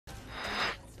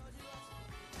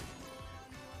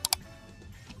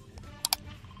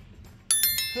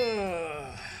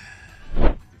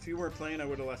If you weren't playing, I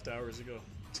would have left hours ago.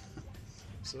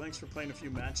 So thanks for playing a few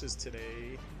matches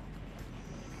today.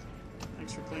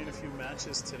 Thanks for playing a few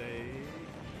matches today.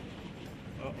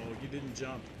 Uh-oh, you didn't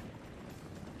jump.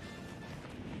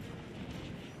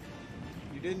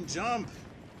 You didn't jump!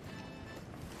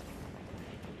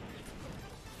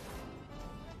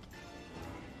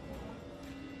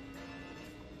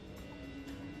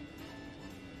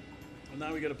 Well,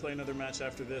 now we gotta play another match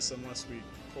after this unless we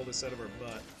pull this out of our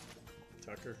butt.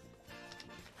 Tucker.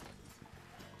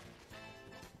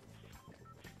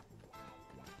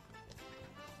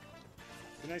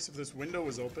 It'd be nice if this window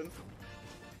was open.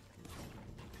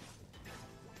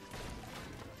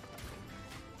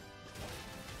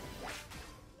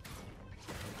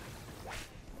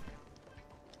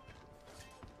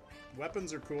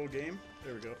 Weapons are cool, game.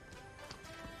 There we go.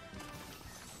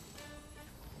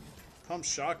 Pump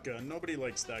shotgun. Nobody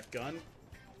likes that gun.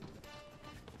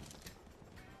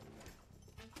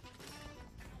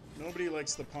 Nobody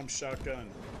likes the pump shotgun.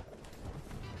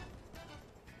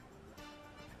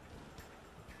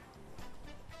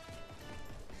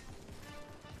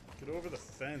 Get over the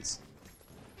fence.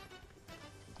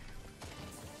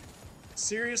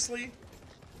 Seriously?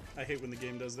 I hate when the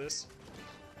game does this.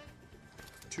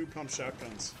 2 pump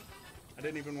shotguns. I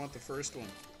didn't even want the first one.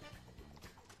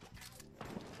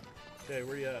 Okay,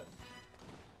 where you at?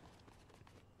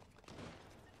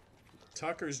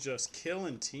 Tucker's just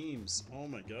killing teams. Oh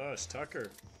my gosh,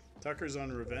 Tucker. Tucker's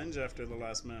on revenge after the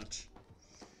last match.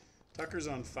 Tucker's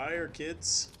on fire,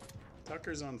 kids.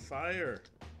 Tucker's on fire.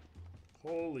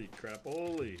 Holy crap,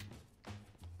 holy.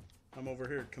 I'm over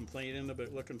here complaining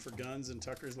about looking for guns, and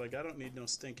Tucker's like, I don't need no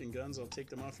stinking guns. I'll take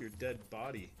them off your dead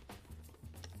body.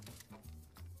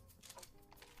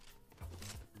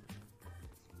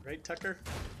 Right, Tucker?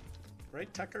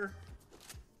 Right, Tucker?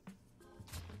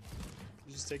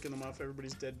 You just taking them off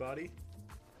everybody's dead body?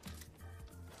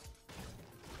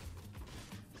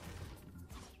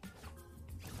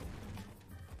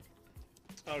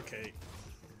 Okay.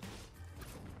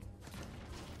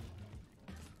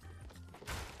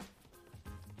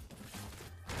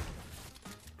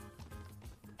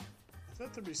 I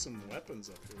thought there'd be some weapons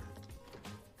up here.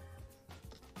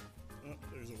 Oh,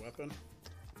 there's a weapon.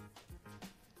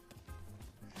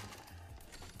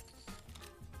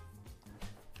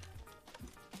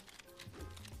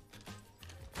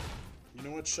 You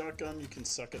know what, shotgun? You can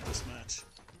suck at this match.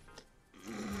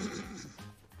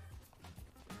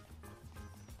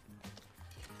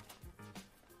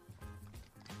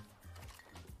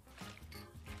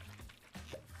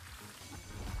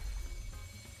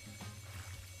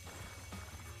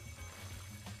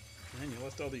 Man, you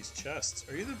left all these chests.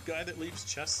 Are you the guy that leaves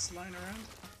chests lying around?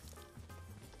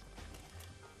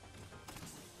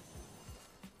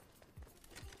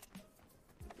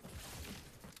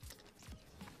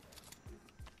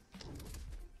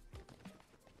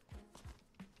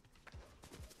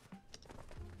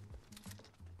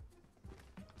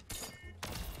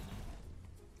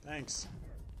 Thanks.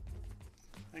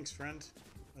 Thanks, friend.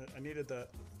 I needed that.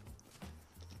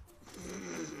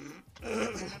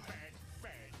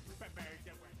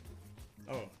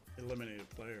 Oh, eliminated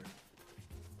player.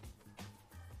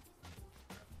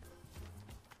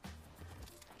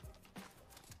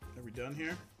 Are we done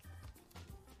here?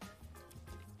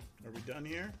 Are we done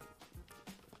here?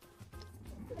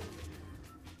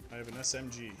 I have an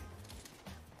SMG.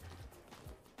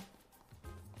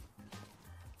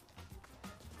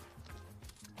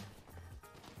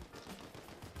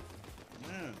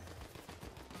 Man.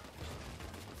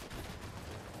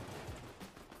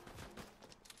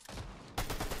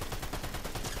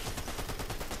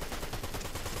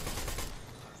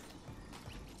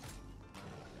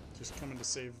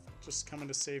 Just coming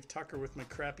to save Tucker with my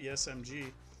crappy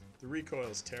SMG. The recoil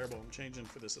is terrible. I'm changing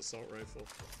for this assault rifle.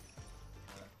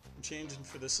 I'm changing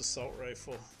for this assault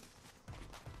rifle.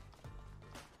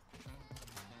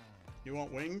 You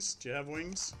want wings? Do you have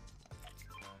wings?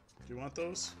 Do you want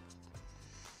those?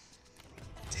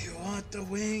 Do you want the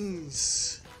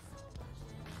wings?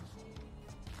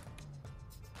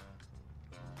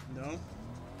 No?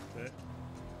 Okay.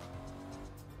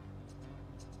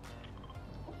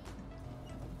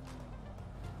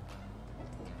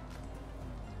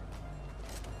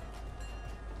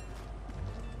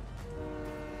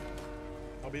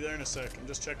 I'll be there in a sec. I'm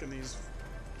just checking these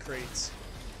crates.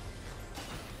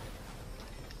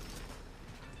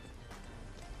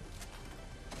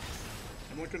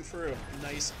 I'm looking for a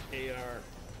nice AR.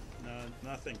 No,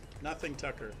 nothing. Nothing,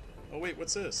 Tucker. Oh wait,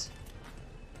 what's this?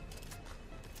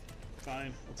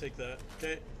 Fine, I'll take that.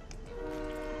 Okay.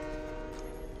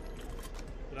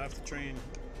 Get off the train,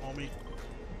 homie.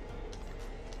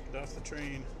 Get off the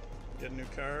train. Get a new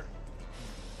car.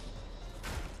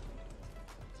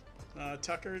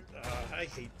 Tucker, I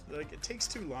hate, like, it takes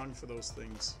too long for those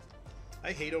things.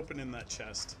 I hate opening that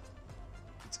chest.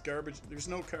 It's garbage. There's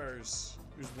no cars.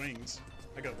 There's wings.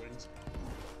 I got wings.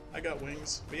 I got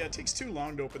wings. But yeah, it takes too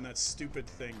long to open that stupid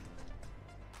thing.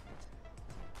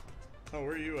 Oh,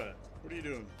 where are you at? What are you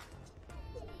doing?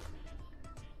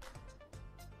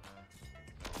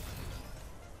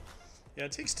 Yeah,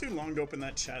 it takes too long to open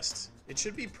that chest. It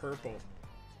should be purple.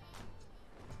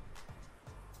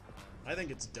 I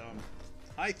think it's dumb.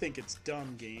 I think it's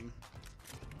dumb, game.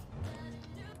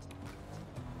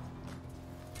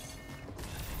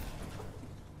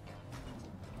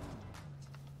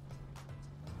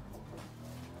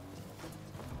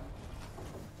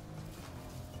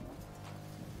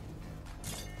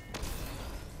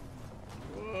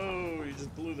 Whoa, you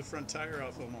just blew the front tire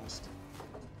off almost.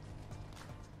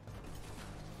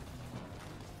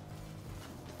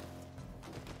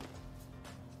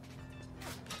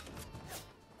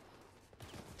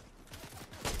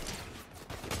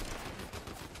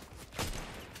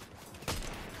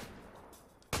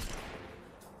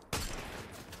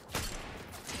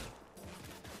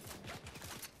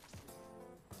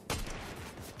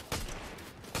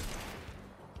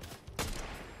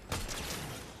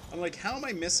 I'm like, how am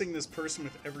I missing this person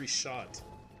with every shot?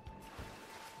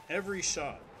 Every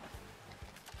shot.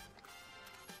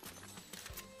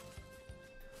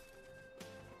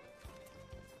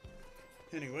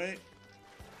 Anyway.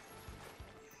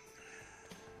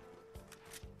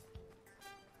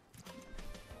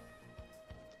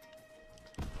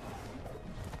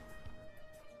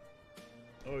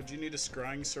 Oh, do you need a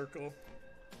scrying circle?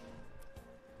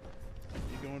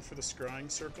 You going for the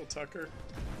scrying circle, Tucker?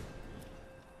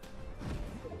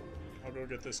 I'll go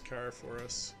get this car for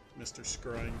us, Mr.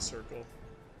 Scrying Circle.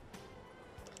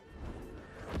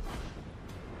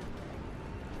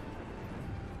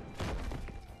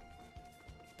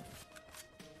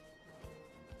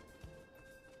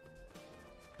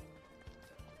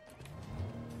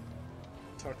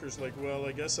 Tucker's like, well,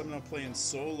 I guess I'm not playing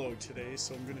solo today,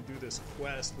 so I'm gonna do this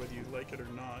quest, whether you like it or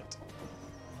not.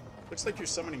 Looks like you're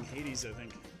summoning Hades, I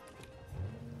think.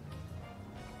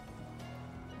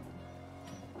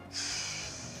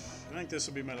 I think this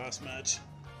will be my last match.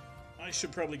 I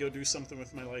should probably go do something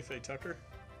with my life, eh, Tucker?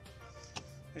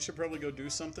 I should probably go do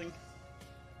something.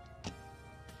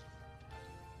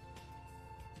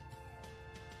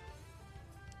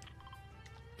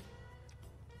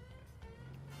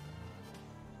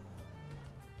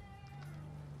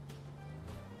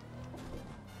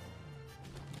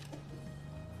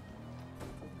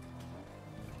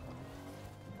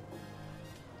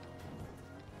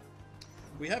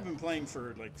 We have been playing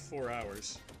for like 4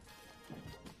 hours.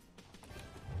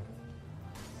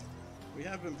 We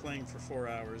have been playing for 4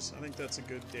 hours. I think that's a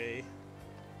good day.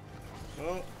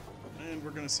 Oh, and we're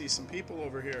gonna see some people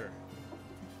over here.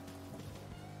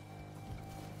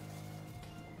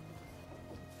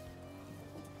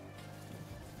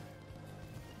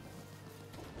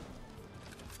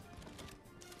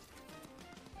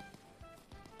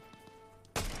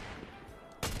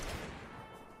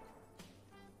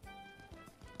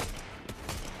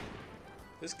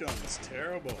 This gun is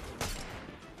terrible.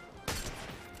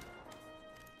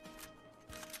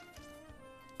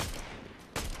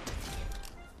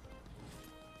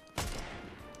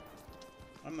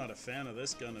 I'm not a fan of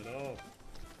this gun at all.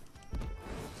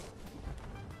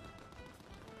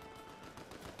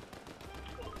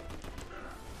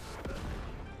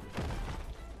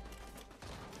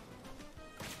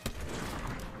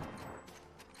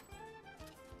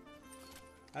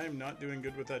 I am not doing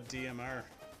good with that DMR,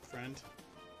 friend.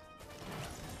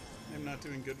 I'm not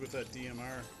doing good with that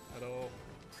DMR at all.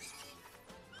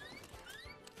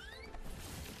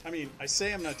 I mean, I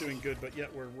say I'm not doing good, but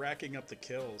yet we're racking up the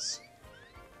kills.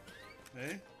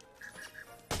 Eh?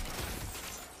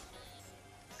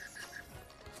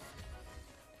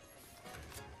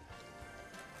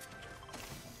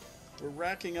 We're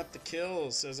racking up the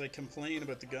kills as I complain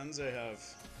about the guns I have.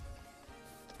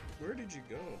 Where did you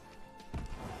go?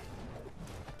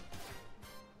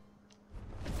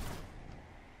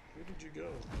 Where did you go?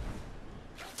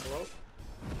 Hello?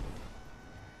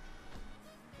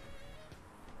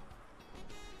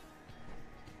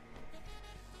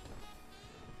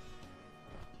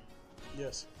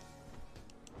 Yes.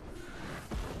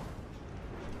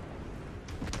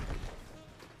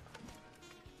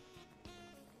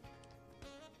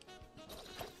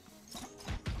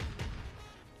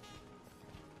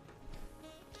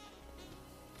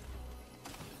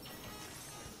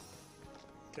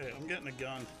 Okay, I'm getting a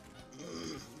gun.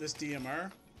 This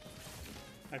DMR.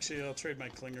 Actually, I'll trade my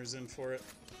clingers in for it.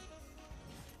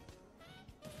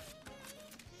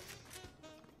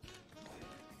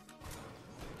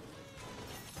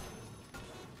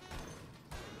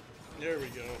 There we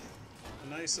go. A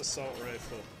nice assault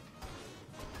rifle.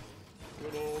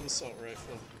 Good old assault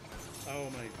rifle. Oh,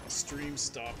 my stream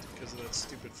stopped because of that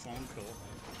stupid phone call.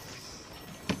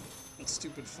 That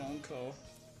stupid phone call.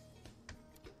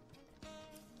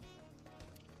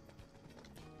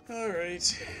 All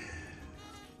right.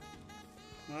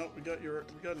 Well, we got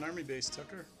an army base,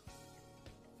 Tucker.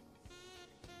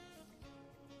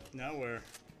 Now where?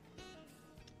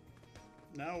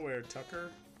 Now where,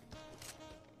 Tucker?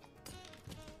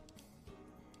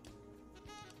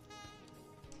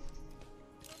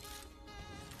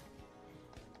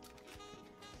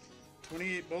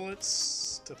 $28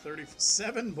 bullets to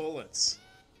 37 bullets.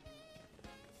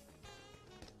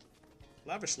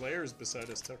 Lavish layers beside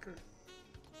us, Tucker.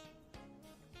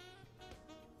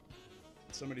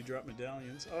 Somebody dropped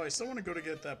medallions. Oh, I still want to go to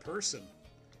get that person.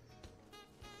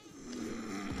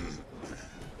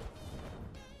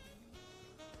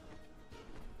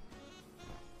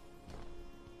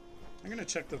 I'm gonna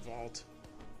check the vault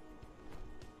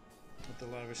with the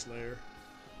lavish layer.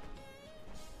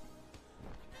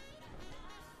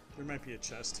 There might be a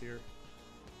chest here.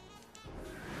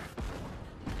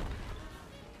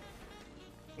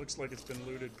 Looks like it's been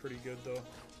looted pretty good though.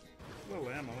 A little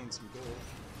ammo and some gold.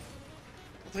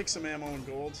 I'll take some ammo and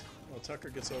gold while Tucker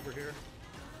gets over here.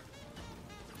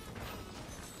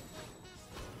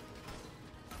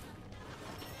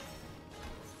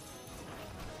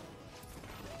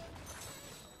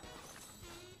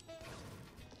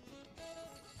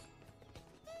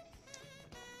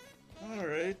 All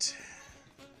right.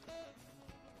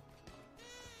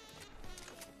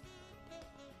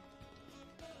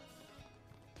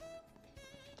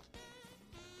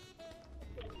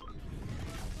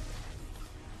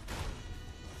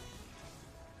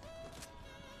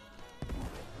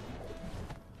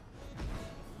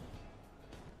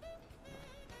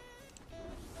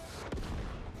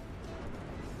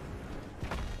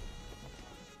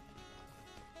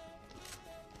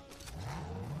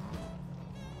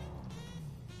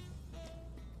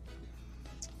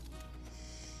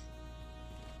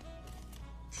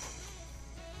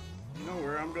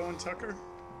 I'm going, Tucker?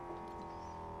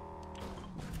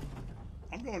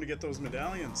 I'm going to get those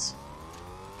medallions.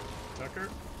 Tucker?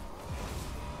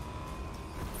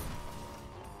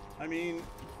 I mean,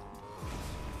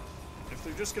 if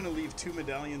they're just going to leave 2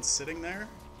 medallions sitting there,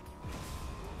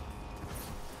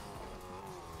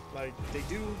 like, they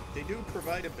do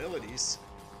provide abilities.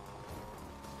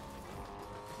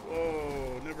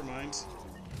 Whoa, never mind.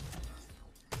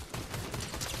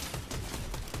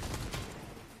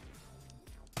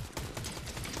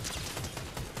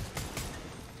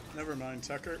 Never mind,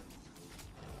 Tucker.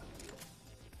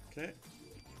 Okay.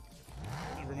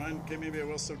 Never mind. Okay, maybe I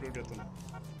will still go get them.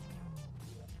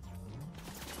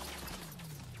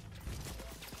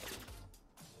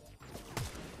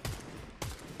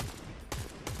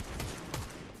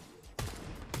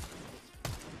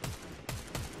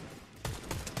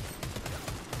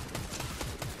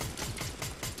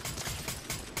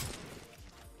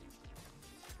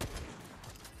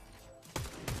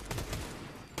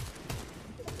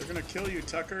 They're gonna kill you,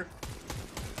 Tucker.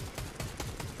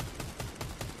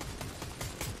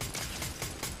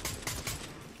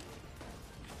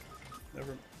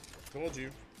 Never told you.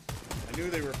 I knew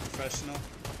they were professional.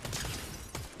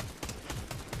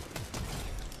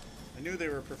 I knew they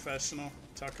were professional,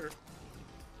 Tucker.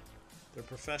 They're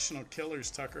professional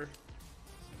killers, Tucker.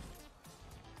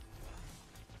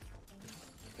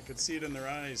 I could see it in their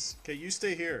eyes. Okay, you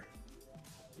stay here.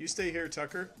 You stay here,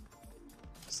 Tucker.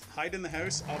 Just hide in the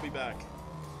house. I'll be back.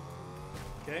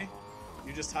 Okay?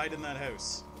 You just hide in that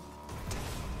house.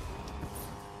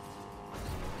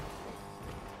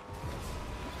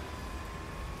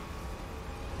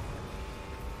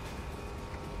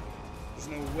 There's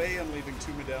no way I'm leaving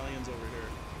 2 medallions over here.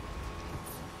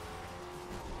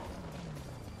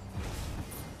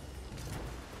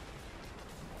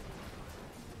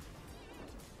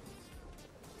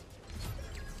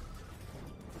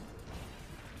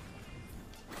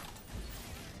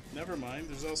 Never mind.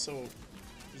 There's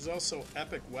also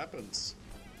epic weapons.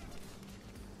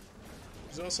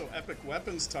 There's also epic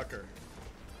weapons, Tucker.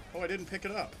 Oh, I didn't pick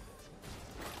it up.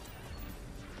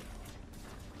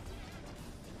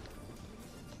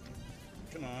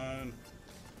 Come on.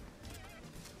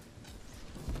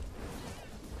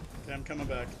 Okay, I'm coming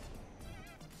back.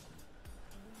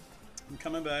 I'm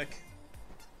coming back.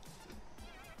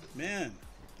 Man,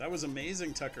 that was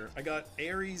amazing, Tucker. I got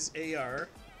Ares AR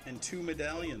and 2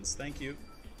 medallions. Thank you.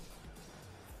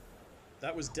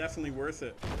 That was definitely worth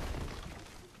it.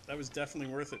 That was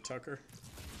definitely worth it, Tucker.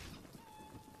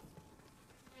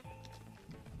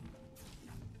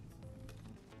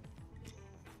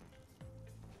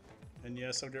 And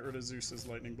yes, I'll get rid of Zeus's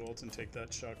lightning bolt and take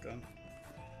that shotgun.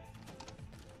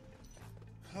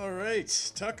 All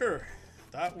right, Tucker.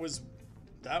 That was.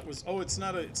 Oh, it's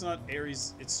not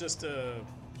Ares. It's just a.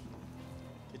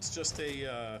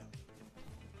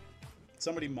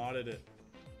 Somebody modded it.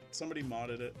 Somebody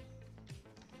modded it.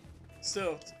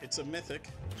 Still, it's a mythic.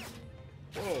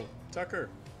 Whoa, Tucker.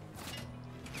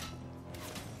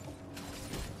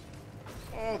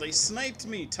 Oh, they sniped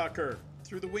me, Tucker,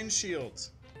 through the windshield.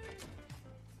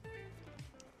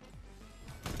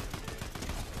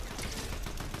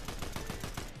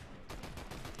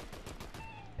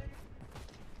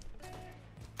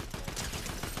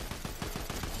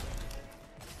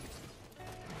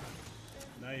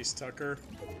 Nice, Tucker.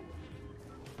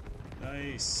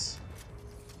 Nice.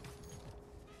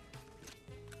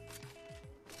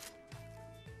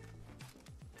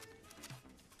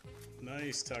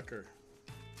 Nice, Tucker.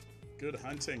 Good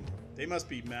hunting. They must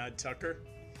be mad, Tucker.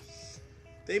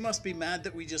 They must be mad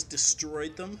that we just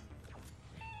destroyed them.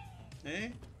 Eh?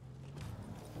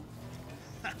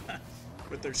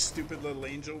 With their stupid little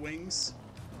angel wings.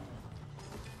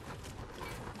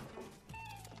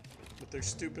 With their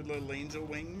stupid little angel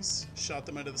wings. Shot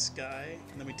them out of the sky.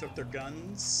 And then we took their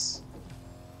guns.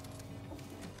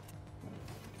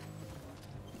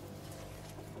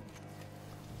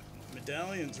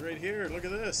 Medallions right here. Look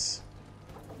at this.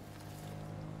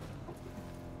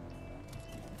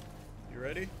 You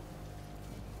ready?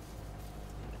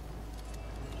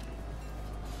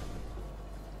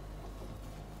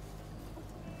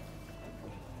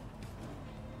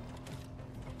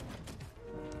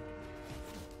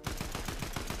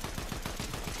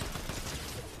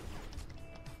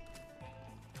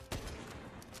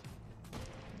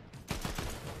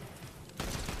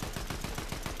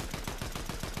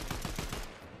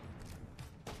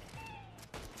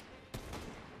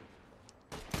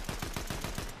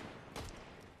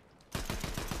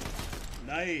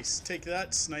 Nice. Take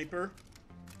that, sniper.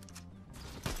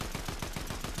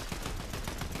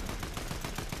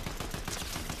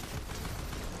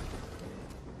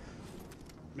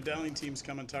 Medallion team's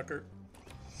coming, Tucker.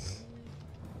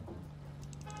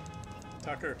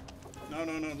 Tucker. No,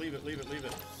 no, no. Leave it, leave it, leave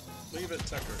it. Leave it,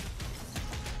 Tucker.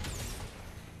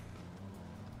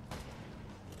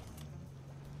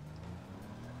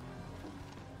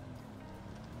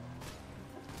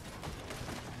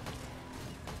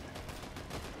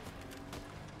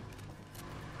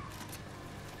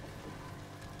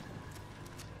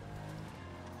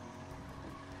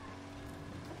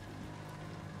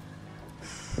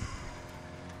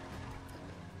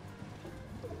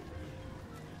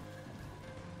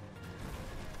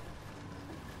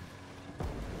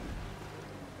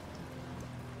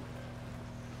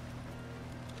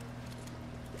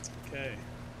 Okay,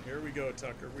 here we go,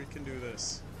 Tucker. We can do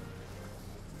this.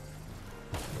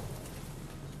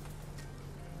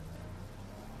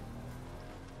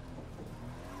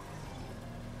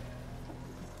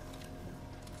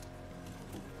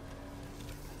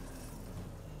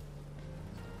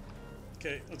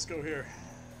 Okay, let's go here.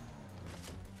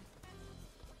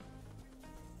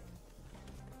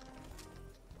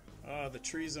 Ah, the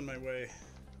tree's in my way.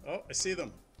 Oh, I see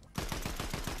them.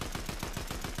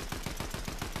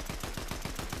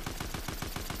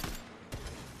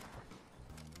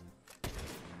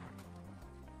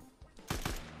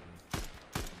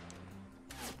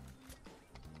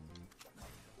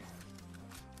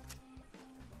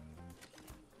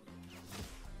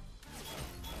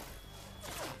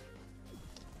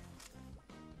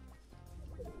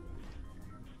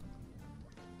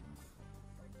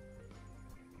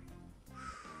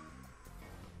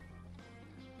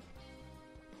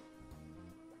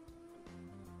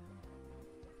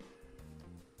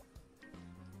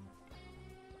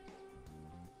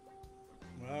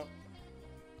 Well,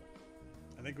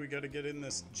 I think we got to get in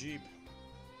this Jeep.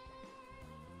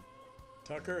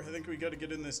 Tucker, I think we got to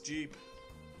get in this Jeep.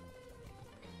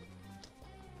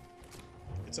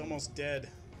 It's almost dead.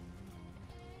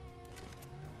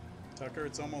 Tucker,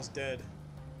 it's almost dead.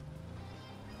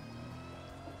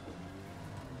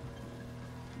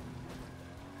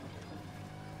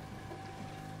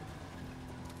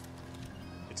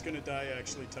 It's gonna die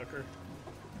actually, Tucker.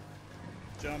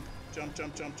 Jump, jump,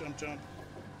 jump, jump, jump, jump.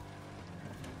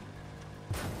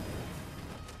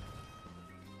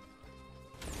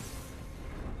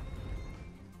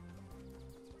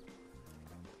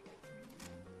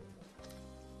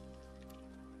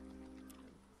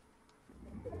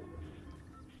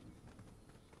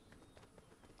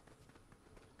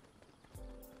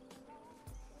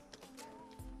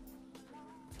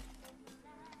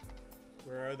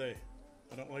 Where are they?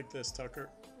 I don't like this, Tucker.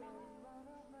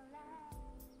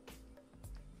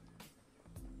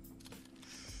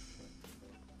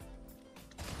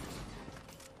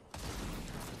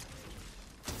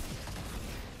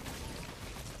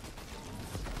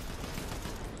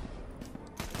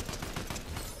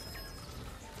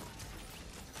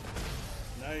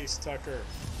 Nice, Tucker.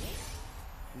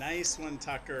 Nice one,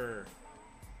 Tucker.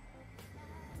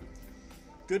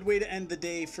 Good way to end the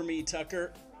day for me,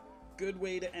 Tucker. Good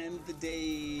way to end the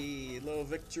day. Little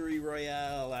victory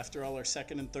royale after all our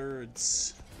second and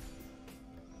thirds.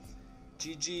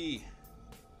 GG.